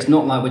here. It's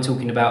not like we're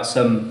talking about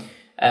some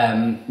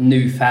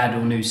new fad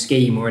or new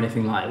scheme or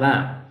anything like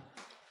that.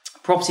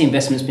 Property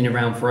investment's been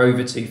around for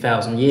over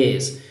 2,000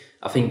 years.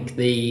 I think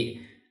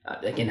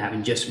again,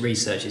 having just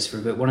researched this for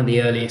a bit, one of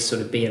the earliest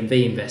sort of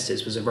BMV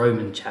investors was a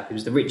Roman chap. He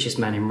was the richest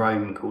man in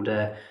Rome, called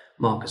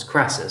Marcus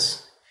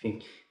Crassus.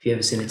 If you've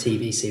ever seen a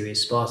TV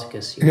series,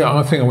 Spartacus. Yeah,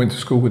 I think I went to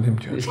school with him,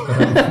 Joe.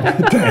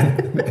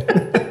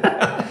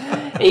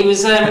 He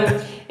was...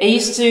 he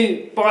used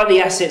to buy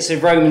the assets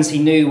of Romans he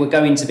knew were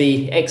going to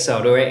be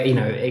exiled or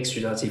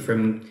extradited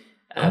from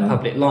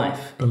public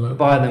life,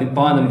 buy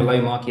them below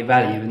market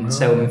value and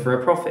sell them for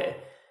a profit.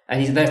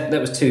 And that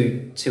was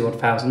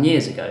 2,000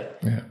 years ago.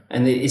 Yeah.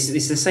 And it's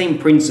the same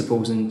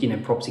principles,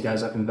 and property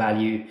goes up in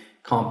value,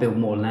 can't build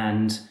more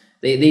land.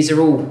 These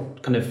are all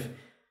kind of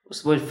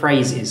what's the word,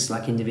 phrases,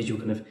 like individual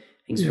kind of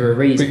things for a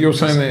reason. But you're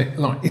saying they're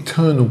like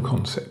eternal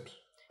concepts.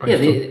 Yeah,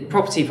 the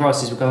property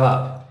prices will go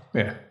up.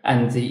 Yeah.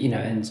 And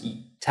and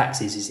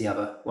taxes is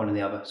one of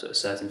the other sort of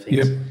certain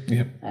things.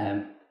 Yep.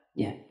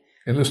 Yeah.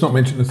 Let's not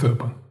mention the third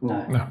one.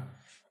 No.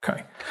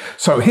 Okay.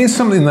 So here's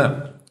something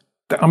that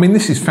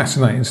this is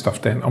fascinating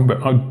stuff, Dan.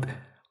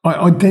 I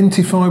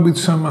identify with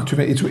so much of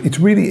it. It's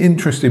really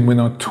interesting when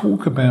I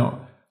talk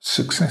about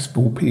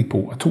successful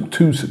people. I talk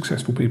to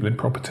successful people in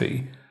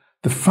property.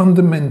 The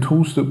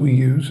fundamentals that we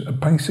use are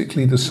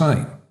basically the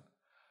same.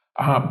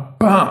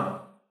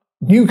 But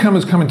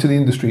newcomers come into the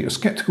industry are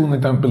skeptical and they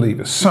don't believe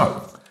us.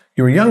 So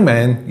you're a young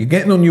man, you're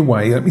getting on your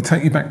way. Let me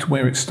take you back to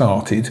where it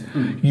started.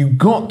 You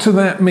got to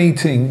that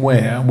meeting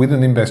with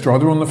an investor,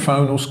 either on the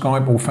phone or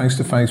Skype or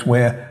face-to-face,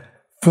 where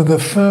for the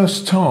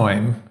first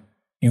time,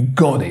 you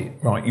got it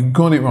right. You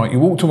got it right. You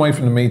walked away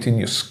from the meeting,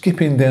 you're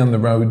skipping down the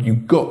road, you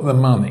got the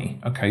money.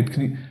 Okay,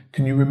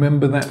 can you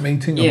remember that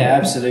meeting? Yeah,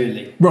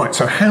 absolutely. Right,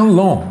 so how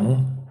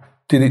long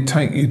did it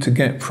take you to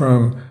get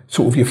from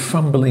sort of your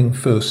fumbling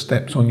first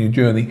steps on your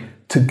journey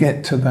to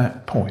get to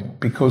that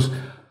point? Because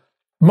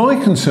my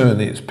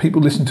concern is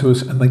people listen to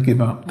us and they give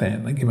up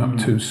then. They give up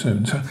too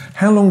soon. So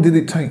how long did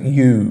it take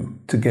you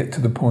to get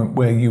to the point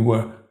where you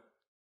were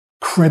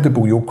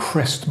credible, your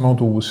CREST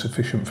model was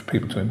sufficient for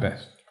people to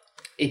invest?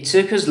 It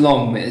took as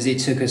long as it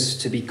took us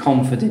to be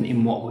confident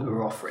in what we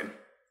were offering.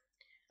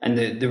 And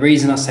the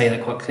reason I say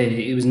that quite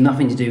clearly, it was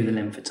nothing to do with the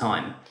length of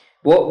time.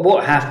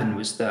 What happened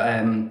was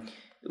that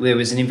there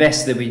was an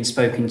investor that we'd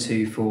spoken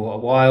to for a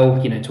while,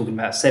 talking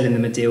about selling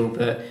them a deal,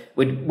 but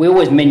we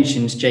always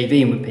mentioned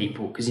JVing with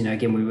people because,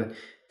 again, we were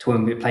to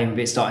when we were playing with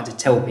it, starting to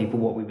tell people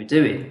what we were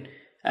doing.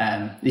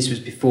 This was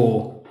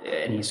before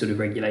any sort of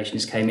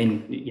regulations came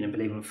in,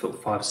 believe it or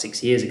not, 5 or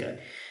 6 years ago.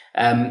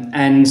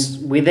 And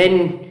we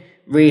then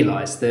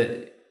realised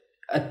that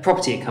a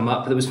property had come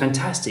up that was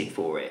fantastic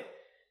for it.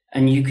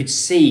 And you could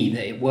see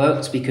that it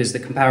worked because the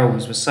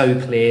comparables were so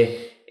clear.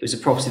 It was a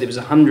property that was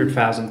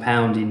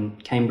 £100,000 in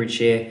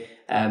Cambridgeshire,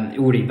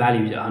 already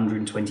valued at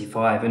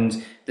 125,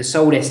 and the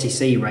sold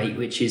STC rate,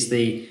 which is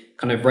the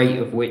kind of rate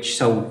of which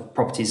sold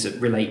properties that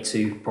relate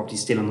to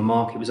properties still on the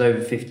market, was over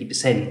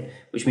 50%,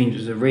 which means it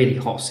was a really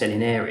hot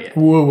selling area.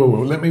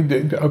 Whoa.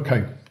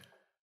 Okay.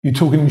 You're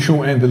talking in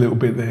shorthand a little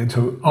bit there.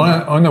 So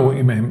I know what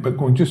you meant, but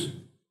go on, just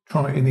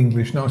try it in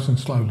English nice and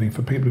slowly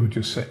for people who are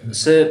just setting.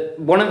 So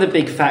one of the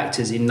big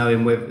factors in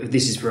knowing whether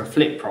this is for a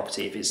flip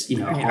property, if it's,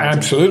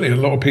 absolutely, a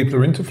lot of people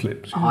are into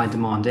flips. A high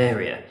demand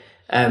area,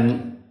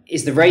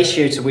 is the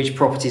ratio to which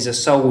properties are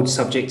sold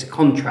subject to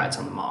contract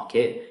on the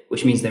market,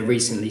 which means they're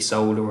recently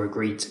sold or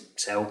agreed to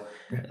sell,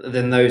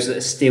 than those that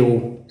are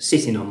still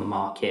sitting on the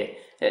market,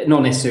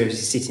 not necessarily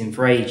sitting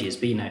for ages,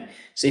 but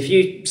So if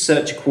you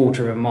search a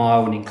quarter of a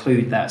mile and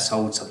include that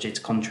sold subject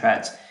to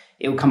contract,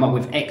 it will come up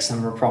with X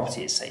number of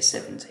properties, say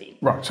 17.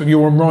 Right, so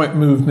you're on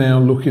Rightmove now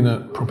looking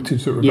at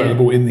properties that are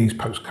available in these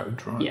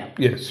postcodes, right? Yeah.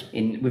 Yes.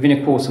 Within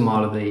a quarter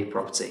mile of the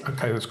property.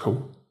 Okay, that's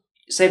cool.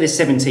 Say there's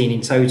 17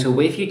 in total,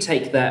 but if you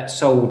take that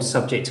sold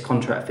subject to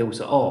contract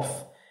filter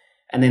off,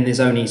 and then there's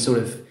only sort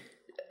of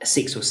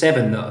 6 or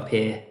 7 that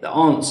appear that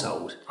aren't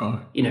sold,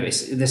 right.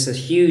 There's a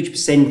huge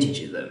percentage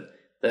of them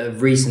that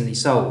have recently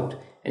sold,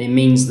 and it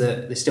means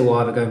that they're still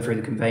either going through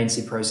the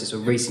conveyancing process or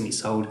recently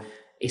sold.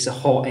 It's a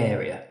hot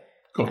area.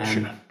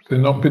 Gotcha. They've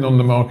not been on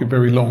the market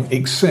very long,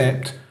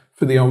 except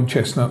for the old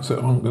chestnuts that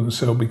aren't going to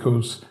sell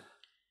because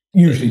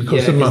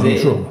the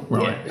money's wrong,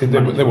 right?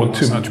 They want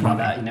too much money.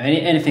 Like that.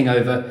 Anything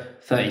over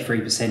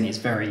 33% is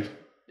very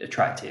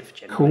attractive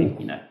generally.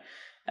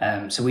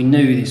 Cool. So we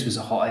knew this was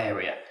a hot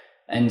area,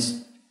 and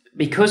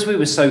because we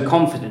were so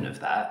confident of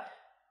that,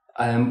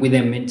 we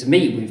then went to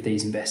meet with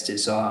these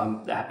investors. So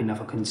I'm happy enough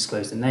I couldn't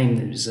disclose the name.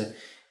 There was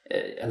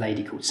a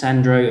lady called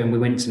Sandro, and we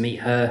went to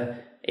meet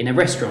her in a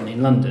restaurant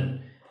in London.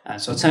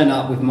 So I turned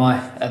up with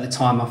at the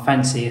time, my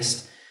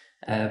fanciest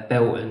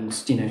belt and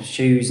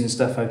shoes and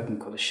stuff, open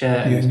collar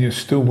shirt. Yeah, and you're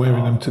still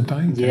wearing them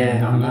today.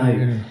 Yeah, I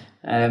know.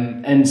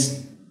 Yeah. And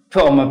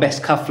put on my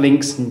best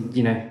cufflinks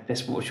and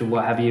best watch or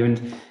what have you,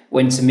 and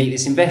went to meet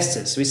this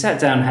investor. So we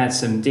sat down, had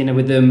some dinner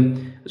with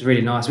them. It was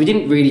really nice. We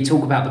didn't really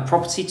talk about the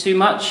property too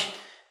much,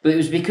 but it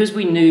was because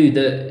we knew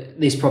that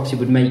this property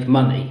would make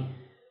money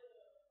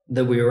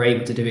that we were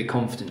able to do it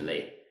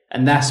confidently.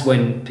 And that's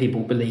when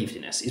people believed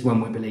in us, is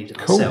when we believed in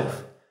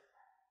ourselves.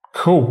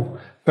 Cool.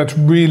 That's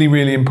really,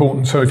 really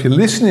important. So if you're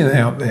listening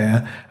out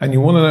there and you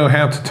want to know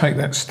how to take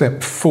that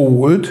step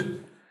forward,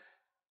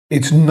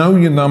 it's know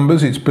your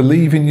numbers, it's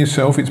believe in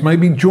yourself, it's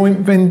maybe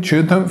joint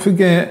venture. Don't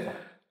forget,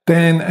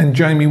 Dan and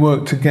Jamie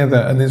work together,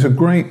 and there's a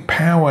great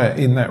power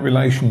in that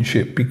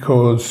relationship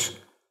because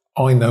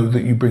I know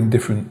that you bring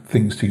different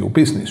things to your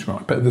business,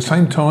 right? But at the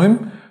same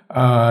time,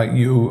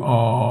 you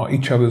are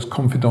each other's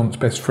confidants,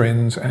 best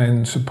friends,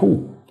 and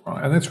support.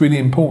 Right, and that's really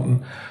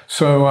important.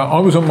 So I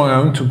was on my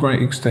own to a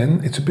great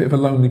extent. It's a bit of a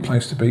lonely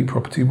place to be,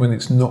 property, when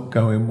it's not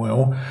going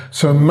well.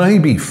 So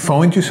maybe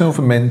find yourself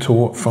a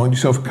mentor, find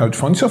yourself a coach,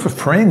 find yourself a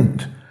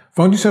friend,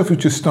 find yourself who's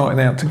just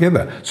starting out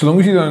together. So long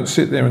as you don't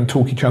sit there and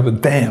talk each other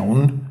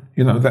down,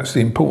 that's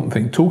the important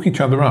thing. Talk each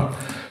other up.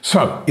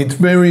 So it's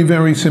very,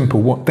 very simple.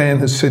 What Dan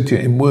has said to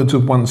you in words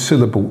of one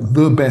syllable,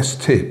 the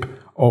best tip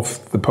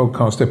of the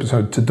podcast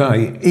episode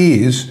today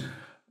is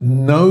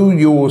know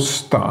your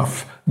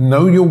stuff.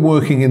 Know you're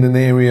working in an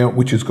area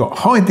which has got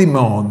high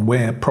demand,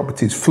 where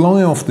properties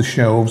fly off the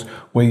shelves,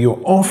 where you're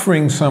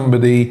offering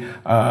somebody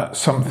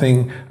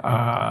something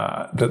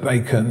that they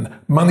can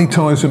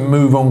monetize and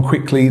move on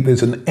quickly.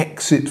 There's an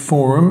exit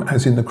for them,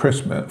 as in the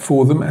Crest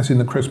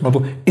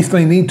model. If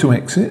they need to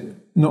exit,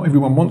 not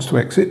everyone wants to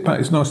exit, but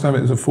it's nice to have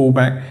it as a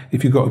fallback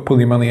if you've got to pull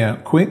your money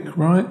out quick,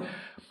 right?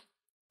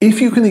 If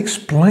you can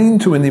explain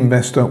to an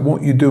investor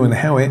what you do and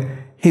how it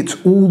hits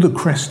all the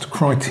Crest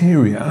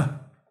criteria,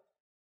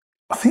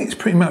 I think it's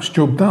pretty much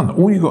job done.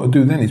 All you've got to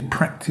do then is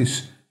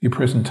practice your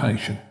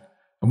presentation.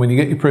 And when you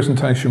get your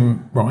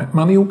presentation right,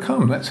 money will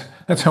come.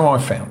 That's how I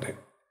found it.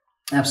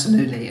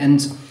 Absolutely.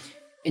 And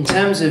in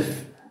terms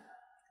of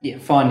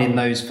finding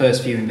those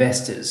first few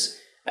investors,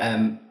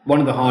 one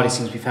of the hardest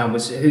things we found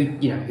was who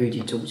do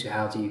you talk to?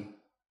 How do you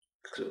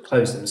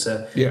close them?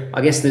 So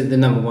I guess the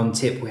number one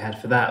tip we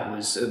had for that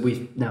was,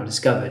 we've now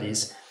discovered,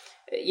 is,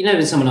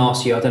 when someone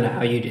asks you, I don't know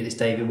how you do this,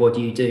 David, what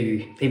do you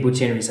do? People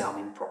generally say, I'm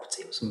in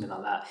property or something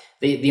like that.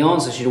 The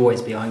answer should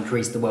always be, I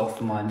increase the wealth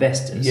for my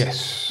investors.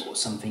 Yes. Or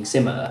something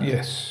similar.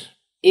 Yes.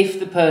 If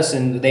the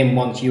person then,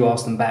 once you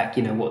ask them back,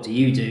 what do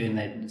you do? And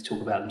they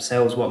talk about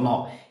themselves,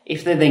 whatnot.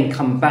 If they then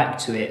come back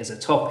to it as a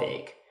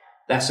topic,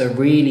 that's a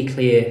really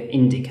clear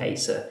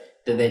indicator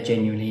that they're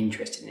genuinely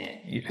interested in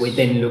it. Yes. We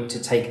then look to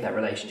take that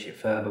relationship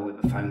further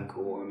with a phone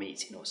call or a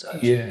meeting or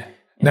such. Yeah.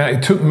 Now,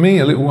 it took me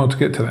a little while to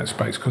get to that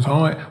space, because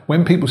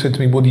when people said to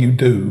me, what do you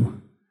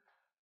do?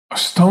 I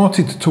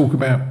started to talk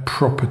about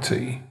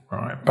property,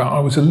 right? But I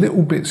was a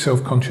little bit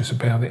self-conscious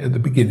about it at the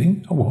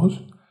beginning. I was.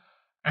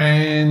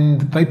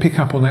 And they pick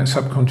up on that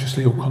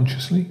subconsciously or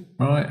consciously,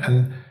 right?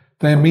 And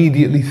they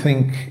immediately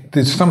think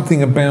there's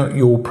something about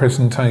your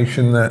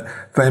presentation that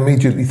they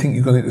immediately think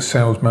you've gone into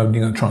sales mode and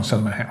you're going to try and sell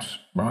them a house,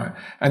 right?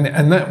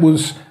 And that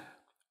was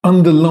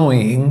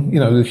underlying,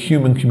 the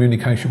human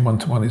communication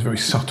one-to-one is a very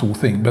subtle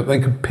thing, but they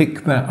could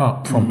pick that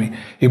up from me.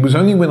 It was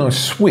only when I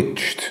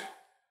switched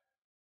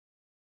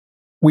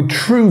with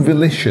true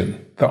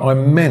volition that I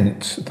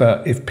meant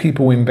that if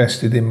people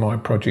invested in my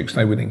projects,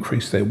 they would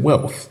increase their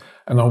wealth.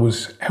 And I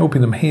was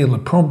helping them heal a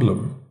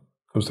problem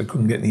because they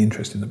couldn't get the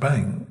interest in the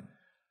bank,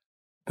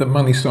 that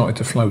money started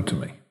to flow to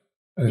me.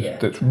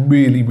 That's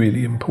really,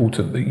 really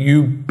important, that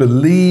you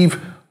believe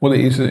what it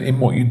is in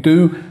what you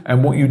do,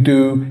 and what you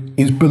do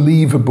is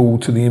believable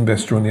to the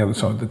investor on the other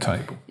side of the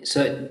table.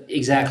 So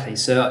exactly.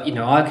 So,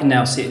 I can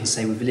now sit and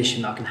say with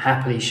volition, I can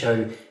happily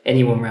show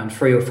anyone around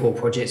 3 or 4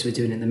 projects we're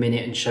doing in the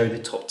minute and show the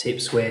top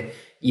tips we're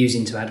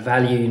using to add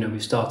value.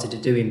 We've started to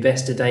do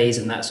investor days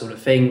and that sort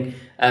of thing.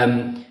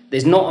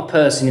 There's not a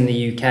person in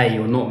the UK,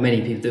 or not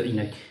many people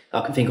that,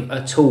 I can think of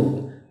at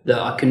all that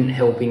I couldn't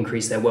help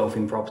increase their wealth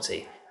in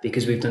property,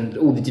 because we've done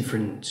all the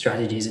different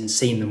strategies and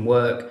seen them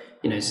work.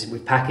 We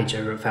package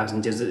over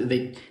 1,000 deals.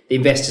 The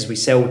investors we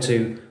sell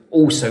to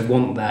also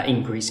want that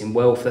increase in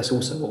wealth. That's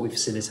also what we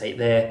facilitate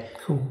there.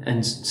 Cool.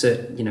 And so,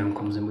 in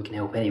comes and we can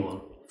help anyone.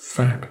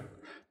 Fab.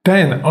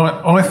 Dan,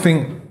 I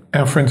think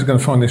our friends are going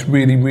to find this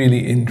really,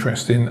 really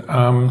interesting.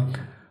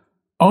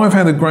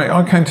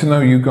 I came to know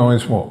you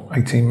guys,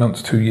 18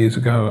 months, 2 years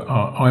ago.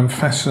 I'm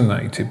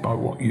fascinated by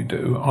what you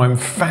do. I'm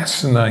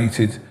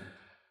fascinated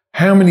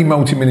how many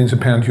multi-millions of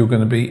pounds you're going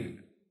to be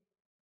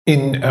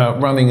in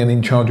running and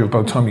in charge of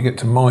by the time you get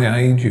to my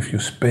age, if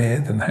you're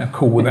spared, and how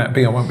cool would that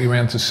be? I won't be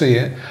around to see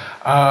it.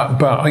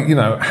 But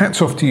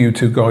hats off to you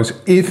two guys.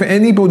 If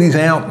anybody's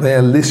out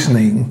there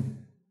listening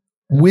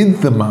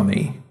with the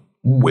money,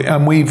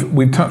 and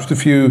we've touched a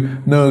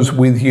few nerves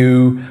with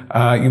you,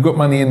 you've got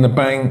money in the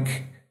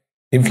bank,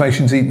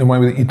 inflation's eaten away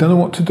with it, you don't know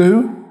what to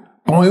do,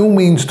 by all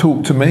means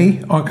talk to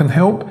me, I can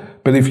help.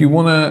 But if you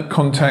want to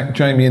contact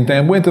Jamie and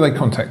Dan, where do they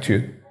contact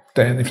you,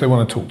 Dan, if they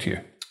want to talk to you?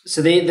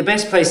 So the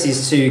best place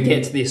is to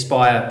get to the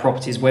Aspire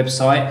Properties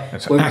website.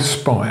 That's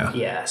Aspire.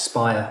 Yeah,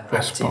 Aspire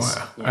Properties.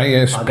 Aspire.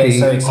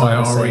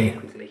 A-S-P-I-R-E.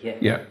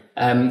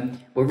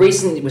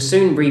 We're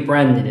soon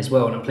rebranding as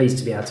well, and I'm pleased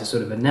to be able to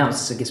sort of announce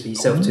this, I guess, for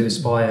yourself, to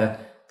Aspire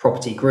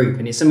Property Group.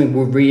 And it's something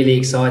we're really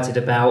excited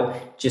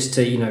about, just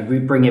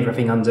to, bring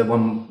everything under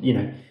one,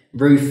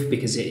 roof,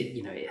 because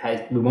we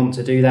want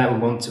to do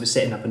that. We're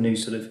setting up a new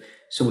sort of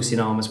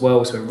sourcing arm as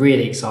well. So we're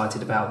really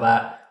excited about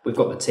that. We've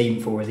got the team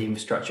for it, the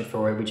infrastructure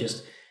for it. We're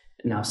just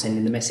now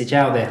sending the message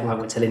out there like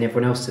we're telling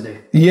everyone else to do.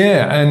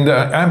 Yeah, and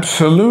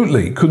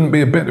absolutely. Couldn't be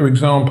a better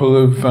example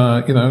of,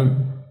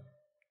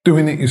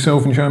 doing it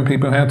yourself and showing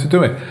people how to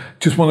do it.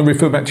 Just want to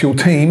refer back to your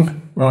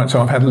team, right? So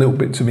I've had little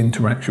bits of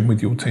interaction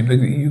with your team.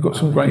 You've got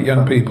some great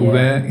young people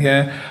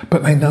there,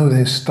 but they know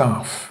their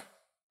stuff.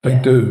 They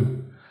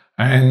do.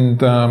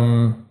 And,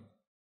 I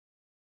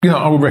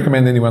would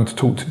recommend anyone to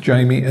talk to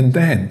Jamie and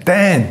Dan.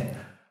 Dan,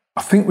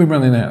 I think we're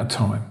running out of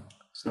time.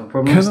 It's not a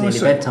problem. It's nearly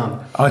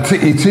bedtime.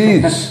 It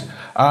is.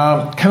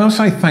 Can I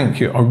say thank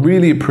you? I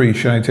really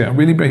appreciate it. I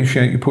really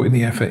appreciate you putting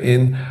the effort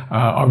in.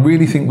 I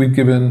really think we've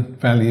given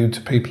value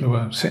to people who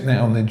are sitting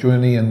out on their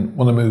journey and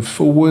want to move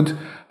forward.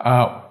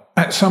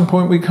 At some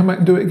point, we come back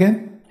and do it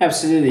again?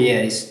 Absolutely, yeah.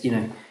 It's,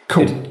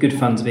 cool. Good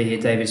fun to be here,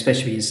 David,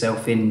 especially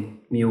yourself in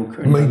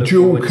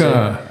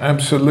Mallorca.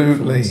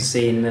 Absolutely.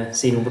 Seeing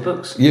all the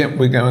books. Yeah,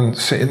 we're going to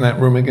sit in that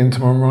room again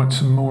tomorrow and write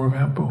some more of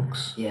our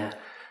books. Yeah.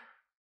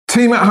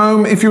 Team at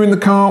home, if you're in the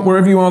car,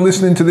 wherever you are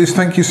listening to this,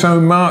 thank you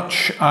so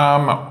much.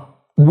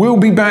 We'll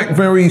be back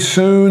very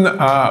soon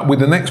with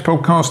the next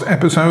podcast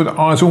episode.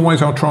 As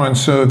always, I'll try and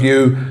serve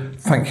you.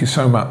 Thank you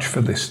so much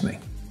for listening.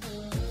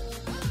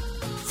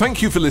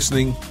 Thank you for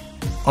listening.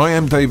 I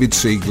am David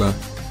Siegler.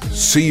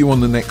 See you on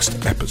the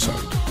next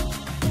episode.